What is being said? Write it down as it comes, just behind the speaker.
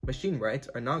Machine rights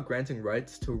are not granting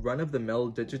rights to run-of-the-mill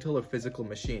digital or physical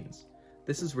machines.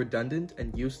 This is redundant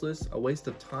and useless, a waste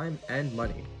of time and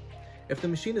money. If the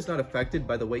machine is not affected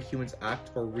by the way humans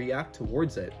act or react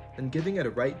towards it, then giving it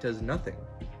a right does nothing.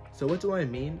 So what do I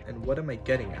mean, and what am I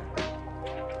getting at?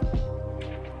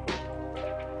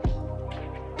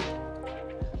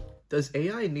 Does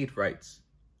AI need rights?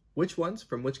 Which ones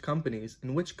from which companies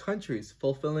in which countries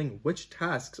fulfilling which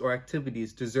tasks or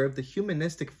activities deserve the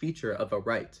humanistic feature of a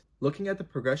right? Looking at the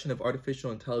progression of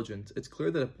artificial intelligence, it's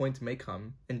clear that a point may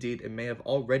come, indeed it may have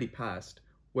already passed,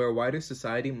 where a wider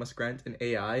society must grant an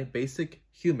AI basic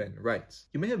human rights.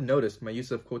 You may have noticed my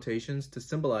use of quotations to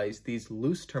symbolize these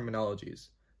loose terminologies.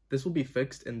 This will be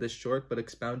fixed in this short but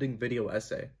expounding video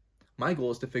essay. My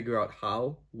goal is to figure out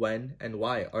how, when, and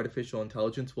why artificial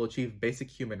intelligence will achieve basic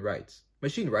human rights.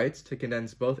 Machine rights, to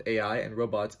condense both AI and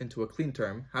robots into a clean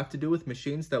term, have to do with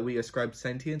machines that we ascribe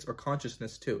sentience or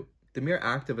consciousness to. The mere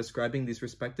act of ascribing these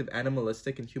respective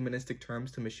animalistic and humanistic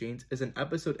terms to machines is an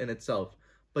episode in itself,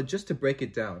 but just to break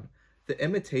it down, the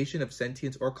imitation of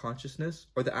sentience or consciousness,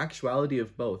 or the actuality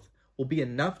of both, will be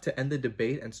enough to end the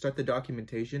debate and start the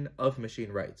documentation of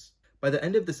machine rights. By the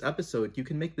end of this episode, you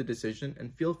can make the decision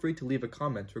and feel free to leave a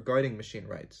comment regarding machine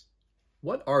rights.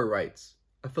 What are rights?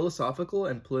 A philosophical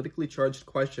and politically charged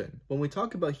question. When we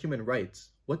talk about human rights,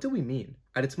 what do we mean?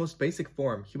 At its most basic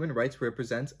form, human rights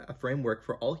represents a framework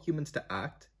for all humans to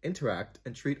act, interact,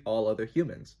 and treat all other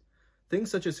humans.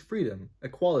 Things such as freedom,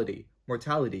 equality,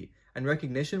 mortality, and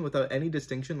recognition without any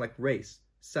distinction like race,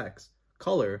 sex,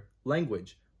 color,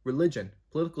 language, religion,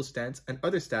 political stance, and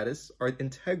other status are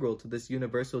integral to this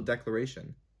universal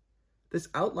declaration. This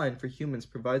outline for humans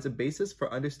provides a basis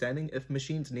for understanding if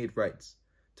machines need rights.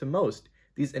 To most,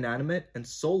 these inanimate and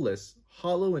soulless,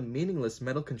 hollow and meaningless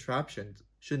metal contraptions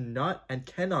should not and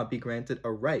cannot be granted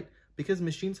a right because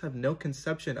machines have no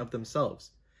conception of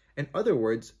themselves. In other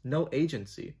words, no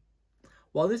agency.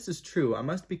 While this is true, I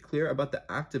must be clear about the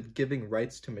act of giving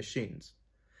rights to machines.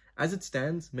 As it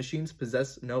stands, machines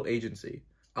possess no agency.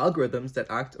 Algorithms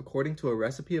that act according to a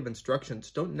recipe of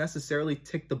instructions don't necessarily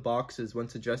tick the boxes when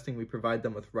suggesting we provide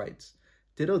them with rights.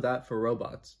 Ditto that for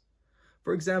robots.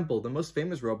 For example, the most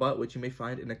famous robot, which you may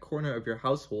find in a corner of your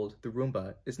household, the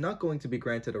Roomba, is not going to be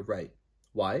granted a right.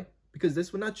 Why? Because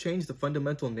this would not change the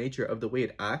fundamental nature of the way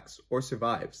it acts or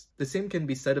survives. The same can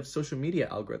be said of social media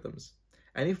algorithms.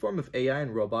 Any form of AI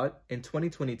and robot, in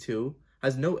 2022,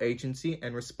 has no agency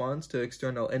and responds to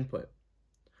external input.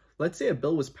 Let's say a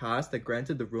bill was passed that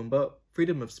granted the Roomba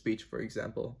freedom of speech, for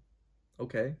example.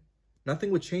 Okay.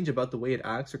 Nothing would change about the way it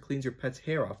acts or cleans your pet's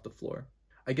hair off the floor.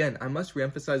 Again, I must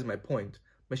reemphasize my point.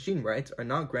 Machine rights are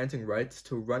not granting rights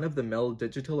to run-of-the-mill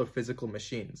digital or physical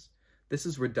machines. This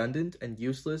is redundant and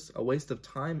useless, a waste of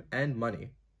time and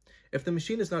money. If the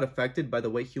machine is not affected by the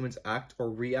way humans act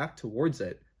or react towards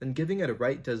it, then giving it a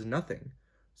right does nothing.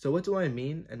 So what do I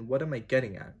mean, and what am I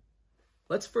getting at?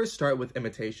 Let's first start with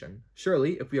imitation.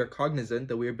 Surely, if we are cognizant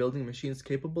that we are building machines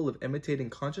capable of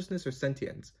imitating consciousness or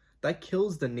sentience, that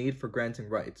kills the need for granting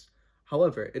rights.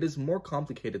 However, it is more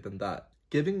complicated than that.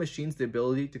 Giving machines the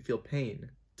ability to feel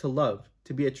pain, to love,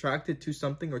 to be attracted to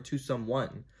something or to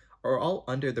someone, are all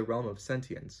under the realm of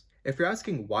sentience. If you're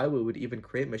asking why we would even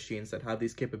create machines that have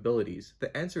these capabilities,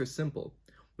 the answer is simple.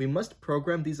 We must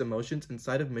program these emotions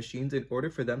inside of machines in order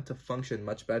for them to function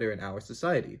much better in our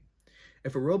society.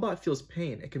 If a robot feels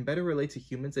pain, it can better relate to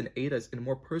humans and aid us in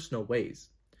more personal ways.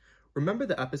 Remember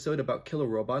the episode about killer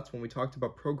robots when we talked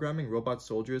about programming robot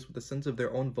soldiers with a sense of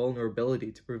their own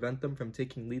vulnerability to prevent them from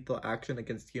taking lethal action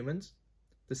against humans?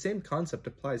 The same concept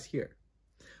applies here.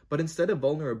 But instead of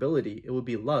vulnerability, it would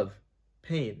be love,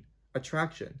 pain,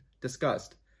 attraction,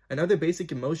 disgust, and other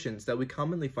basic emotions that we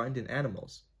commonly find in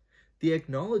animals. The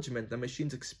acknowledgement that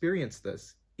machines experience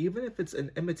this, even if it's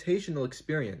an imitational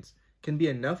experience, can be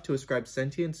enough to ascribe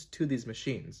sentience to these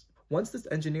machines. Once this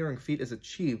engineering feat is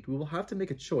achieved, we will have to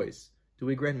make a choice. Do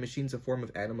we grant machines a form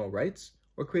of animal rights,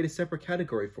 or create a separate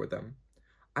category for them?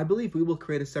 I believe we will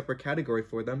create a separate category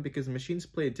for them because machines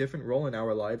play a different role in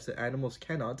our lives that animals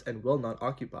cannot and will not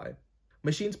occupy.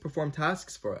 Machines perform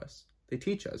tasks for us. They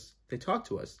teach us. They talk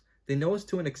to us. They know us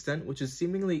to an extent which is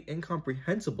seemingly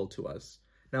incomprehensible to us.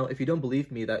 Now, if you don't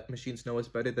believe me that machines know us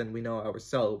better than we know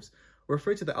ourselves,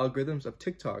 refer to the algorithms of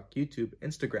TikTok, YouTube,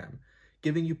 Instagram,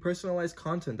 giving you personalized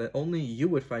content that only you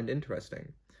would find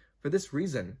interesting. For this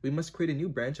reason, we must create a new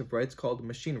branch of rights called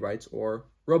machine rights or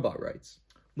robot rights.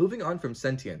 Moving on from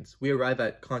sentience, we arrive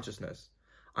at consciousness.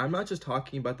 I'm not just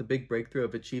talking about the big breakthrough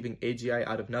of achieving AGI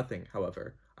out of nothing,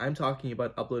 however. I'm talking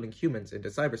about uploading humans into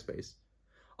cyberspace.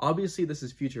 Obviously, this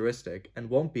is futuristic and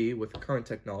won't be, with current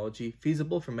technology,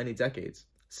 feasible for many decades.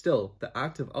 Still, the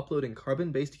act of uploading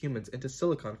carbon-based humans into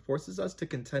silicon forces us to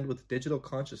contend with digital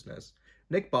consciousness.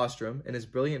 Nick Bostrom, in his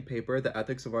brilliant paper, The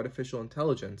Ethics of Artificial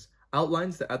Intelligence,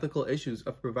 outlines the ethical issues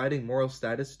of providing moral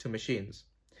status to machines.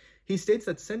 He states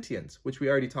that sentience, which we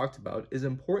already talked about, is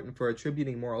important for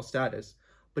attributing moral status,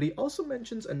 but he also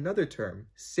mentions another term,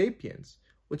 sapience,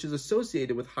 which is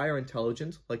associated with higher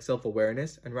intelligence like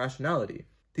self-awareness and rationality.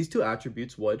 These two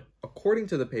attributes would, according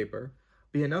to the paper,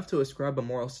 be enough to ascribe a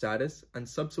moral status and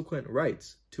subsequent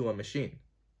rights to a machine.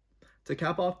 To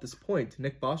cap off this point,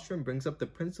 Nick Bostrom brings up the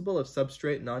principle of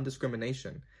substrate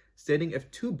non-discrimination, stating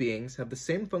if two beings have the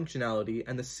same functionality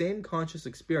and the same conscious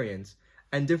experience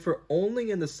and differ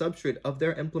only in the substrate of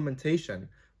their implementation,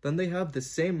 then they have the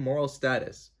same moral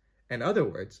status. In other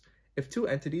words, if two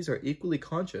entities are equally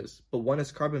conscious, but one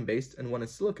is carbon-based and one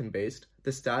is silicon-based,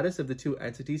 the status of the two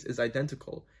entities is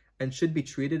identical and should be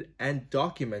treated and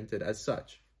documented as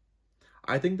such.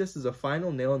 I think this is a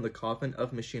final nail in the coffin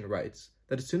of machine rights,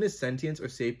 that as soon as sentience or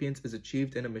sapience is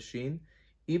achieved in a machine,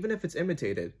 even if it's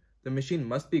imitated, the machine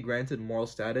must be granted moral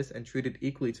status and treated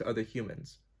equally to other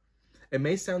humans. It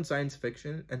may sound science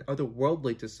fiction and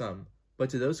otherworldly to some, but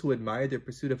to those who admire the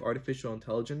pursuit of artificial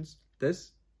intelligence,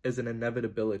 this is an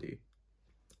inevitability.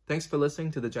 Thanks for listening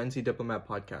to the Gen Z Diplomat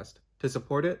podcast. To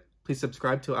support it, please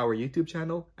subscribe to our YouTube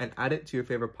channel and add it to your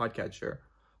favorite podcatcher.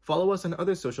 Follow us on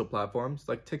other social platforms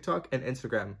like TikTok and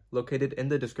Instagram, located in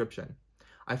the description.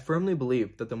 I firmly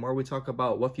believe that the more we talk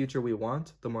about what future we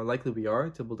want, the more likely we are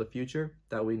to build a future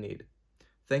that we need.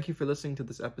 Thank you for listening to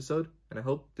this episode, and I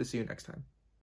hope to see you next time.